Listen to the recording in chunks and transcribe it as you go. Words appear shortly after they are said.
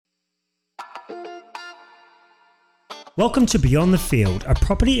Welcome to Beyond the Field, a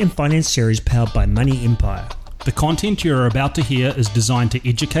property and finance series powered by Money Empire. The content you are about to hear is designed to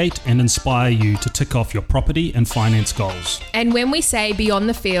educate and inspire you to tick off your property and finance goals. And when we say beyond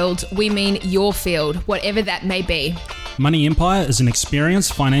the field, we mean your field, whatever that may be. Money Empire is an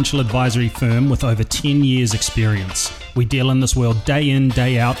experienced financial advisory firm with over 10 years experience. We deal in this world day in,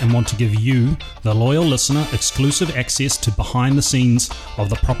 day out and want to give you, the loyal listener, exclusive access to behind the scenes of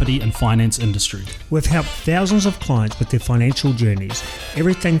the property and finance industry. We've helped thousands of clients with their financial journeys,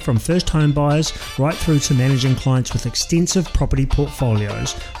 everything from first home buyers right through to managing clients with extensive property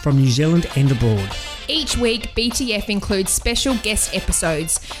portfolios from New Zealand and abroad. Each week, BTF includes special guest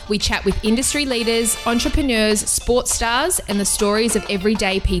episodes. We chat with industry leaders, entrepreneurs, sports stars, and the stories of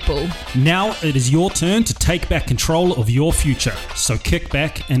everyday people. Now it is your turn to take back control of your future, so kick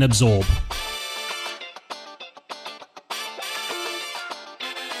back and absorb.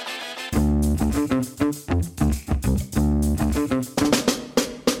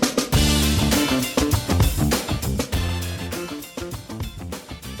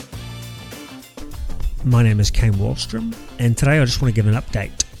 My name is Kane Wallstrom, and today I just want to give an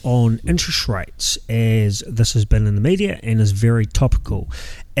update on interest rates, as this has been in the media and is very topical.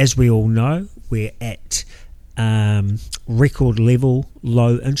 As we all know, we're at record level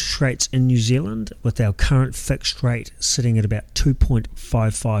low interest rates in New Zealand, with our current fixed rate sitting at about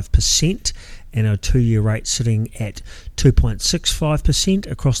 2.55% and our 2-year rate sitting at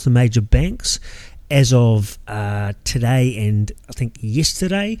 2.65% across the major banks. As of today and I think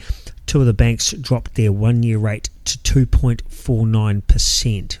yesterday, two of the banks dropped their 1-year rate to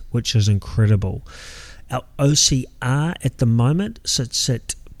 2.49%, which is incredible. Our OCR at the moment sits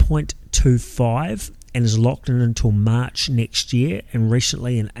at 0.25 and is locked in until March next year. And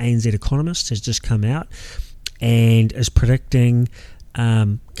recently an ANZ economist has just come out and is predicting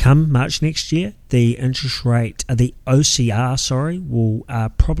come March next year, the interest rate, the OCR, will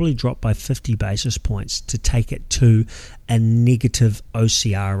probably drop by 50 basis points to take it to a negative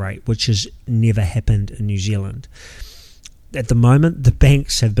OCR rate, which has never happened in New Zealand. At the moment, the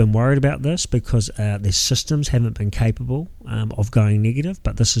banks have been worried about this because their systems haven't been capable of going negative,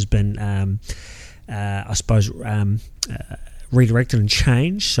 but this has been, redirected and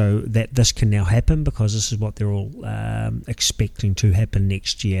changed so that this can now happen, because this is what they're all expecting to happen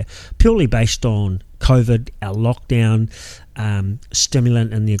next year, purely based on COVID, our lockdown,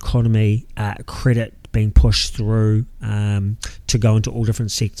 stimulant in the economy, credit being pushed through to go into all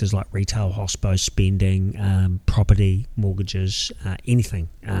different sectors like retail, hospo, spending, property, mortgages, anything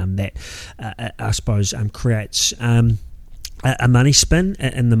that I suppose creates a money spin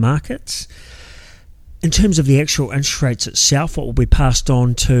in the markets. In terms of the actual interest rates itself, what will be passed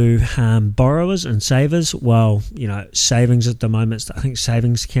on to borrowers and savers? Well, savings at the moment, I think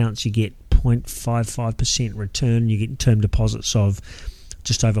savings accounts, you get 0.55% return. You get term deposits of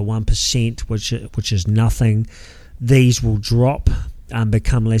just over 1%, which is nothing. These will drop,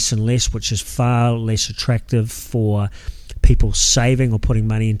 become less and less, which is far less attractive for people saving or putting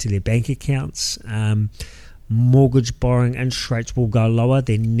money into their bank accounts. Mortgage borrowing interest rates will go lower.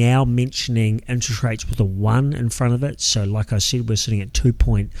 They're now mentioning interest rates with a 1 in front of it. So like I said, we're sitting at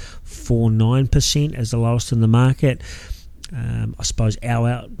 2.49% as the lowest in the market. I suppose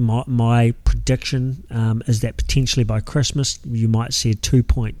my prediction is that potentially by Christmas you might see a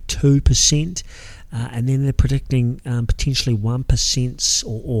 2.2%, and then they're predicting potentially 1%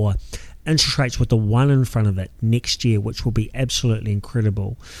 or interest rates with a 1 in front of it next year, which will be absolutely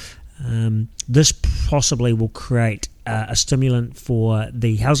incredible. This possibly will create a stimulant for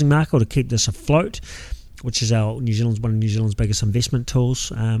the housing market, or to keep this afloat, which is one of New Zealand's biggest investment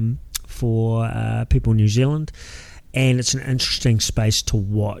tools for people in New Zealand. And it's an interesting space to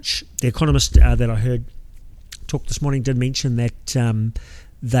watch. The economist that I heard talk this morning did mention that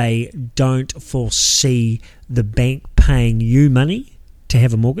they don't foresee the bank paying you money to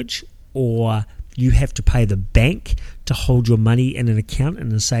have a mortgage, or you have to pay the bank to hold your money in an account, in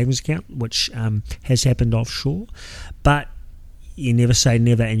a savings account, which has happened offshore. But you never say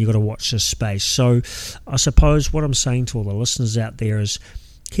never, and you've got to watch this space. So I suppose what I'm saying to all the listeners out there is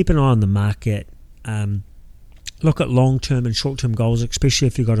keep an eye on the market. Look at long-term and short-term goals, especially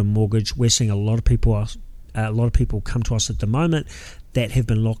if you've got a mortgage. We're seeing a lot of people come to us at the moment that have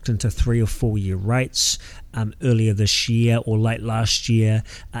been locked into 3 or 4 year rates earlier this year or late last year,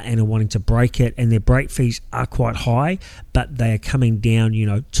 and are wanting to break it, and their break fees are quite high, but they are coming down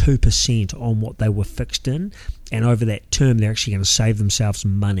 2% on what they were fixed in, and over that term they're actually going to save themselves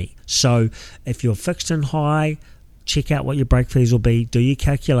money. So if you're fixed in high, check out what your break fees will be, do your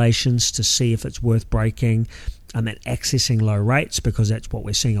calculations to see if it's worth breaking. and accessing low rates, because that's what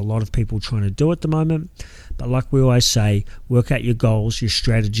we're seeing a lot of people trying to do at the moment. But like we always say, work out your goals, your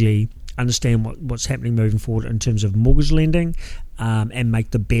strategy, understand what's happening moving forward in terms of mortgage lending, and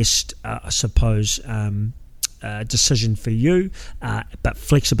make the best, decision for you, but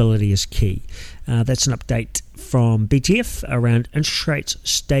flexibility is key. That's an update from BTF around interest rates.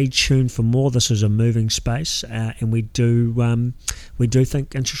 Stay tuned for more. This is a moving space, and we do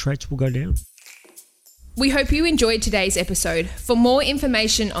think interest rates will go down. We hope you enjoyed today's episode. For more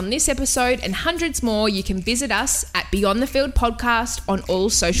information on this episode and hundreds more, you can visit us at Beyond the Field Podcast on all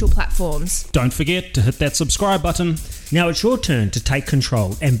social platforms. Don't forget to hit that subscribe button. Now it's your turn to take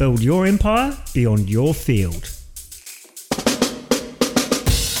control and build your empire beyond your field.